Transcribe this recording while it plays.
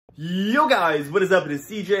Yo guys, what is up? It is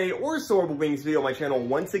CJ or Sorable bringing this video on my channel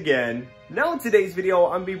once again. Now in today's video,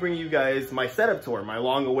 I'm going to be bringing you guys my setup tour, my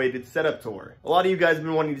long-awaited setup tour. A lot of you guys have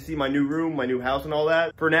been wanting to see my new room, my new house and all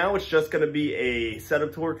that. For now, it's just going to be a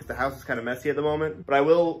setup tour because the house is kind of messy at the moment, but I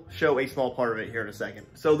will show a small part of it here in a second.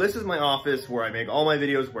 So this is my office where I make all my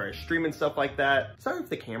videos, where I stream and stuff like that. Sorry if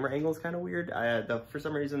the camera angle is kind of weird. For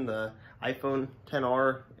some reason, the iPhone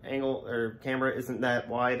XR angle or camera isn't that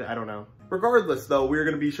wide. I don't know. Regardless though, we're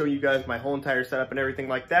going to be showing you guys my whole entire setup and everything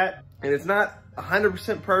like that. And it's not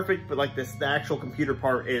 100% perfect, but like the actual computer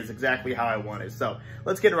part is exactly how I want it. So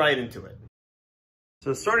let's get right into it.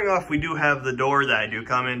 So starting off, we do have the door that I do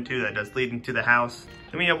come into that does lead into the house.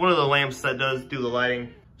 Then we have one of the lamps that does do the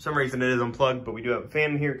lighting. For some reason it is unplugged, but we do have a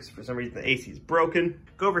fan in here because for some reason the AC is broken.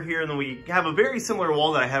 Go over here and then we have a very similar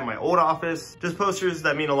wall that I had in my old office. Just posters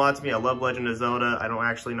that mean a lot to me. I love Legend of Zelda. I don't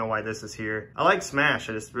actually know why this is here. I like Smash.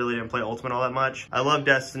 I just really didn't play Ultimate all that much. I love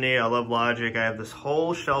Destiny. I love Logic. I have this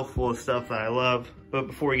whole shelf full of stuff that I love. But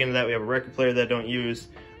before we get into that, we have a record player that I don't use,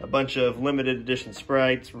 a bunch of limited edition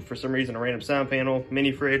sprites, for some reason a random sound panel,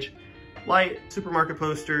 mini fridge, light, supermarket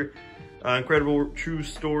poster, incredible true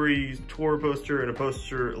stories tour poster, and a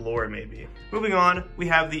poster Laura maybe. Moving on, we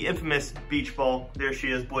have the infamous beach ball. There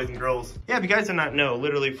she is, boys and girls. Yeah, if you guys did not know,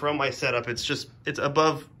 literally from my setup, it's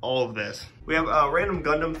above all of this. We have a random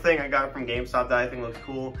Gundam thing I got from GameStop that I think looks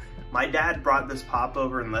cool. My dad brought this pop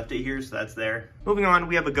over and left it here, so that's there. Moving on,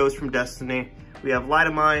 we have a ghost from Destiny. We have Light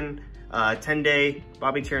of Mine, 10 Day,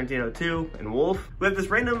 Bobby Tarantino 2, and Wolf. We have this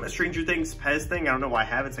random Stranger Things Pez thing. I don't know why I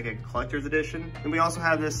have it. It's like a collector's edition. And we also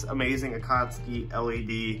have this amazing Akatsuki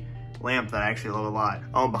LED lamp that I actually love a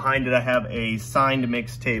lot. Behind it, I have a signed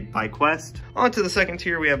mixtape by Quest. On to the second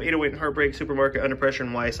tier, we have 808 and Heartbreak, Supermarket, Under Pressure,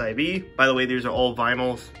 and YSIB. By the way, these are all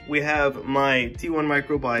vinyls. We have my T1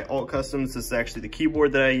 Micro by Alt Customs. This is actually the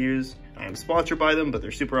keyboard that I use. I am sponsored by them, but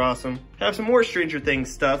they're super awesome. I have some more Stranger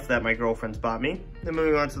Things stuff that my girlfriend's bought me. Then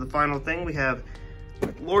moving on to the final thing, we have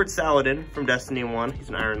Lord Saladin from Destiny 1. He's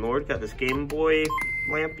an Iron Lord. Got this Game Boy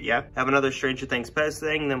lamp, yeah. Have another Stranger Things Pez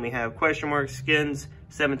thing. Then we have question mark, skins,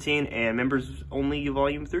 17, and members only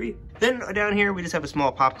volume 3. Then down here, we just have a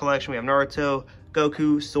small pop collection. We have Naruto,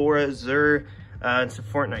 Goku, Sora, Zur, and some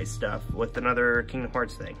Fortnite stuff with another Kingdom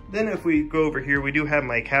Hearts thing. Then if we go over here, we do have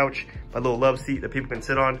my couch, my little love seat that people can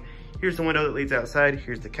sit on. Here's the window that leads outside.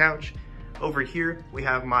 Here's the couch. Over here, we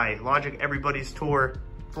have my Logic Everybody's Tour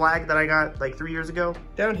flag that I got like 3 years ago.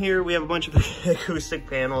 Down here, we have a bunch of acoustic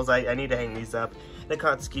panels. I need to hang these up. The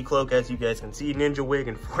Akatsuki cloak, as you guys can see, ninja wig,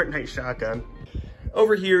 and Fortnite shotgun.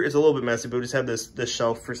 Over here is a little bit messy, but we just have this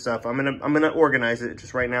shelf for stuff. I'm gonna organize it.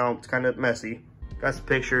 Just right now, it's kind of messy. Got some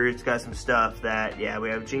pictures, got some stuff that, yeah, we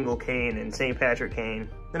have Jingle Cane and St. Patrick Cane.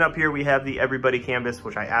 Then up here we have the Everybody Canvas,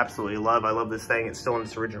 which I absolutely love. I love this thing. It's still in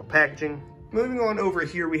its original packaging. Moving on over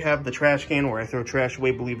here, we have the trash can where I throw trash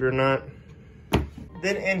away, believe it or not.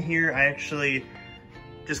 Then in here, I actually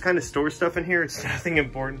just kind of store stuff in here. It's nothing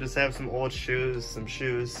important, just have some old shoes, some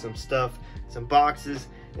stuff, some boxes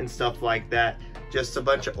and stuff like that. Just a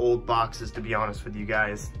bunch of old boxes, to be honest with you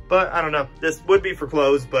guys. But I don't know, this would be for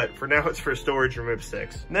clothes, but for now it's for storage and rip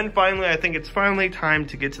sticks. And then finally, I think it's finally time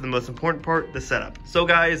to get to the most important part, the setup. So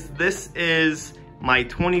guys, this is my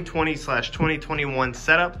 2020/2021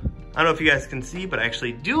 setup. I don't know if you guys can see, but I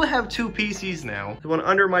actually do have two PCs now. The one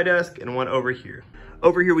under my desk and one over here.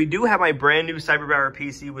 Over here, we do have my brand new CyberPower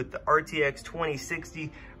PC with the RTX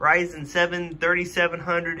 2060, Ryzen 7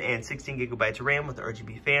 3700, and 16 gigabytes of RAM with the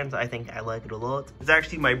RGB fans. I think I like it a lot. It's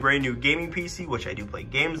actually my brand new gaming PC, which I do play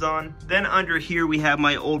games on. Then under here, we have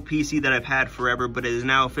my old PC that I've had forever, but it is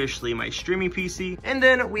now officially my streaming PC. And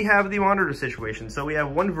then we have the monitor situation. So we have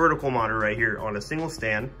one vertical monitor right here on a single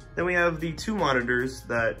stand. Then we have the two monitors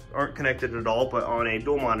that aren't connected at all, but on a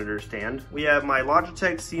dual monitor stand. We have my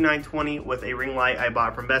Logitech C920 with a ring light I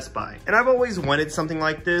bought from Best Buy. And I've always wanted something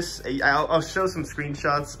like this. I'll show some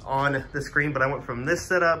screenshots on the screen, but I went from this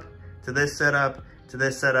setup to this setup to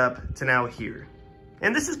this setup to now here.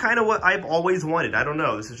 And this is kind of what I've always wanted. I don't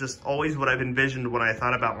know, this is just always what I've envisioned when I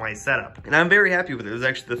thought about my setup. And I'm very happy with it. It was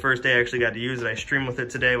actually the first day I actually got to use it. I streamed with it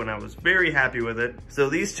today when I was very happy with it. So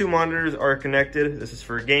these two monitors are connected. This is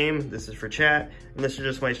for a game, this is for chat, and this is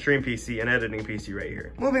just my stream PC and editing PC right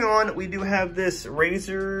here. Moving on, we do have this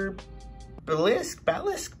Razer Basilisk.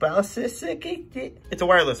 It's a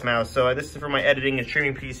wireless mouse, so this is for my editing and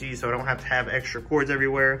streaming PC, so I don't have to have extra cords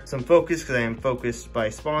everywhere. Some Focus, because I am Focused by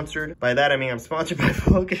sponsored. By that I mean I'm sponsored by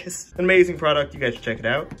Focus. An amazing product, you guys should check it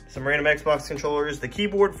out. Some random Xbox controllers, the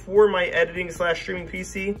keyboard for my editing / streaming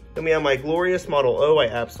PC. Then we have my glorious Model O. I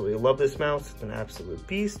absolutely love this mouse. It's an absolute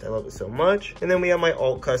beast. I love it so much. And then we have my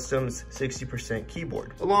Alt Customs 60%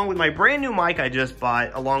 keyboard. Along with my brand new mic I just bought,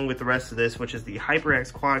 along with the rest of this, which is the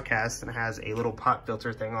HyperX QuadCast, and it has a little pop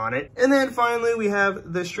filter thing on it. And then finally we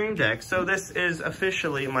have the Stream Deck. So this is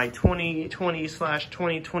officially my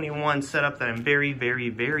 2020/2021 setup that I'm very, very,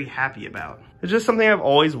 very happy about. It's just something I've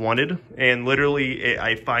always wanted, and literally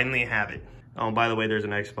I finally have it. Oh, by the way, there's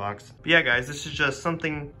an Xbox. But yeah, guys, this is just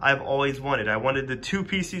something I've always wanted. I wanted the 2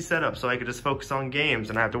 PC setup so I could just focus on games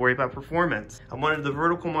and not have to worry about performance. I wanted the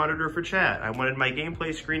vertical monitor for chat. I wanted my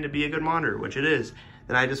gameplay screen to be a good monitor, which it is.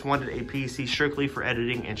 Then I just wanted a PC strictly for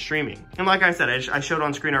editing and streaming. And like I said, I showed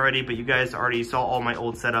on screen already, but you guys already saw all my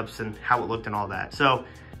old setups and how it looked and all that. So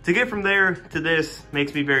to get from there to this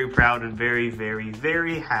makes me very proud and very, very,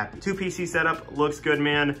 very happy. 2 PC setup, looks good,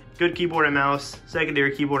 man. Good keyboard and mouse,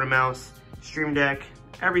 secondary keyboard and mouse, Stream Deck,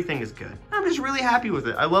 everything is good. I'm just really happy with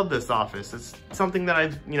it. I love this office. It's something that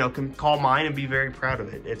I've, can call mine and be very proud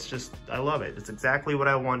of it. It's just, I love it. It's exactly what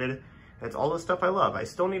I wanted. That's all the stuff I love. I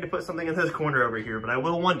still need to put something in this corner over here, but I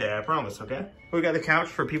will one day, I promise, okay? We got the couch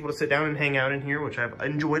for people to sit down and hang out in here, which I've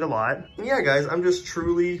enjoyed a lot. And yeah, guys, I'm just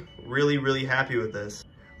truly, really, really happy with this.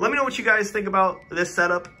 Let me know what you guys think about this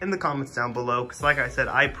setup in the comments down below, because like I said,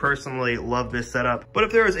 I personally love this setup. But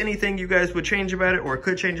if there is anything you guys would change about it or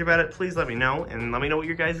could change about it, please let me know, and let me know what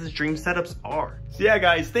your guys' dream setups are. So yeah,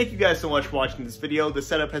 guys, thank you guys so much for watching this video. The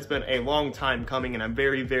setup has been a long time coming, and I'm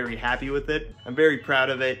very, very happy with it. I'm very proud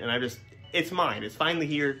of it, and it's mine. It's finally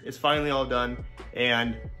here. It's finally all done,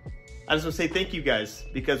 and I just want to say thank you guys,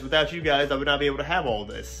 because without you guys, I would not be able to have all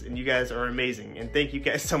this, and you guys are amazing, and thank you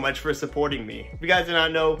guys so much for supporting me. If you guys do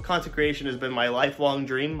not know, content creation has been my lifelong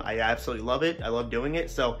dream. I absolutely love it. I love doing it,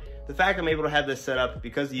 so the fact I'm able to have this set up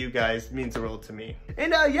because of you guys means the world to me.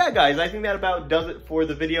 And yeah, guys, I think that about does it for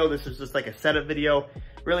the video. This is just like a setup video.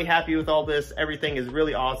 Really happy with all this. Everything is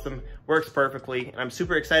really awesome, works perfectly, and I'm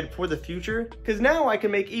super excited for the future, because now I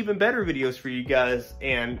can make even better videos for you guys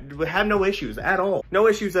and have no issues at all. No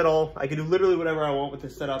issues at all. I can do literally whatever I want with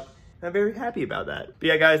this setup, and I'm very happy about that. But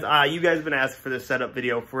yeah, guys, you guys have been asking for this setup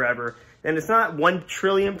video forever, and it's not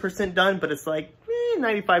 1,000,000,000% done, but it's like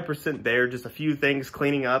 95% there, just a few things,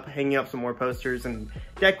 cleaning up, hanging up some more posters, and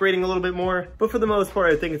decorating a little bit more. But for the most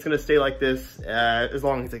part, I think it's gonna stay like this as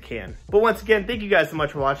long as it can. But once again, thank you guys so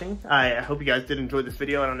much for watching. I hope you guys did enjoy this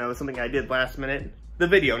video. I don't know, something I did last minute. The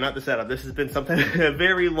video, not the setup. This has been something a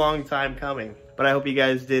very long time coming. But I hope you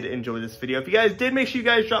guys did enjoy this video. If you guys did, make sure you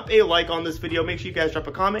guys drop a like on this video. Make sure you guys drop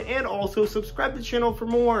a comment, and also subscribe to the channel for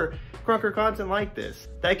more Crunker content like this.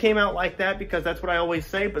 That came out like that because that's what I always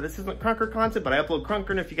say, but this isn't Crunker content, but I upload Crunker,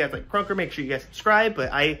 and if you guys like Crunker, make sure you guys subscribe. But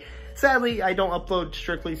sadly, I don't upload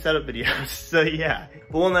strictly setup videos, so yeah.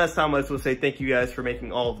 But one last time, I just want to say thank you guys for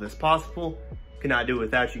making all of this possible. Could not do it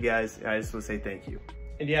without you guys. I just want to say thank you.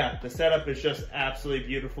 And yeah, the setup is just absolutely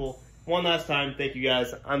beautiful. One last time, thank you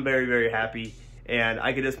guys. I'm very, very happy, and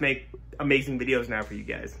I can just make amazing videos now for you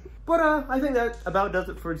guys. But I think that about does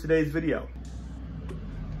it for today's video.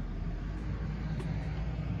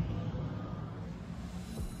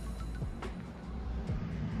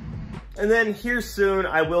 And then here soon,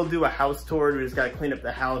 I will do a house tour. We just gotta clean up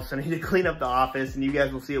the house. I need to clean up the office, and you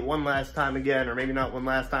guys will see it one last time again, or maybe not one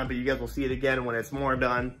last time, but you guys will see it again when it's more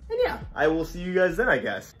done. And yeah, I will see you guys then, I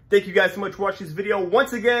guess. Thank you guys so much for watching this video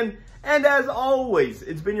once again. And as always,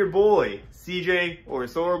 it's been your boy, CJ Or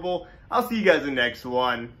Sorable. I'll see you guys in the next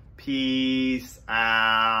one. Peace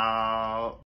out.